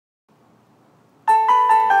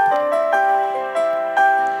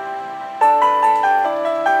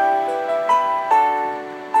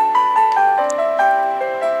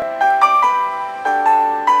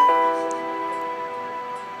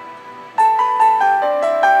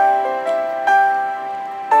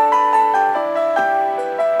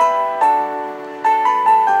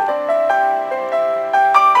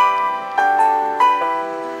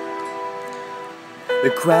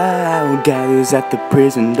gathers at the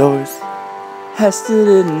prison doors. Hester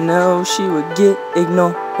didn't know she would get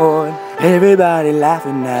ignored. Everybody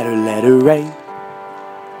laughing at her letter A.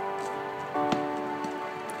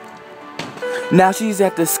 Now she's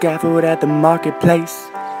at the scaffold at the marketplace.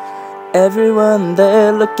 Everyone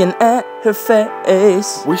there looking at her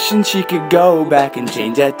face, wishing she could go back and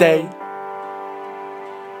change that day.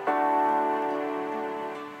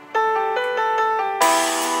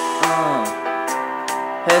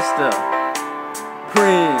 Hester,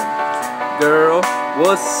 Prim, girl,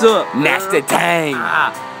 what's up? Nasty tang.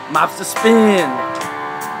 Mobster spin,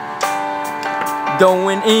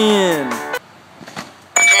 going in.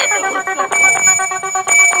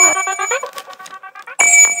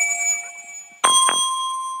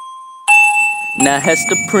 Now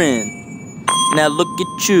Hester Prim, now look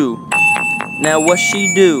at you. Now what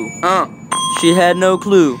she do? She had no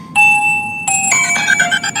clue.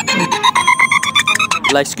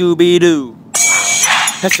 Like Scooby-Doo.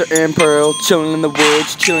 Hester and Pearl chilling in the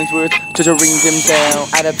woods. Chillingsworth treasure rings him down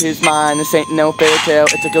out of his mind. This ain't no fairy tale,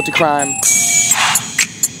 it's a guilty crime.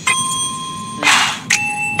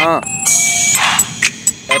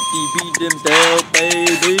 FDB Dimsdale,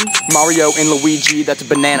 baby. Mario and Luigi, that's a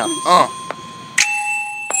banana.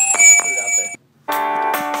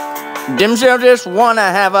 Dimsdale just wanna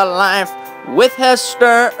have a life with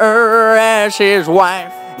Hester as his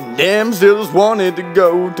wife. Dimsdale's wanted to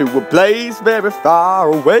go to a place very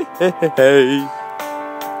far away.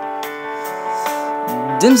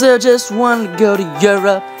 Dimsdale just wanted to go to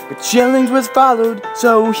Europe, but Chillingsworth followed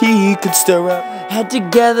so he could stir up. And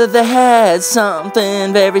together they had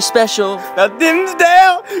something very special. Now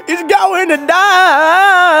Dimsdale is going to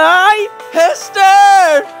die.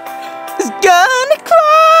 Hester is gonna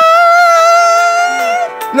cry.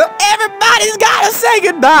 Now everybody's gotta say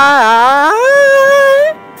goodbye.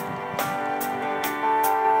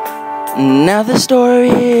 Now the story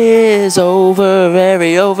is over,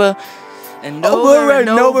 very over. And over and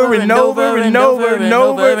over and over and over and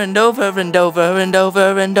over and over and over and over and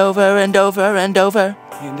over and over and over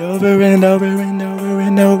and over and over and over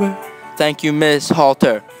and over. Thank you, Miss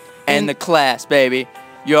Halter, and the class, baby.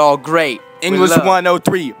 You're all great. English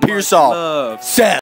 103, Pearsall, 7.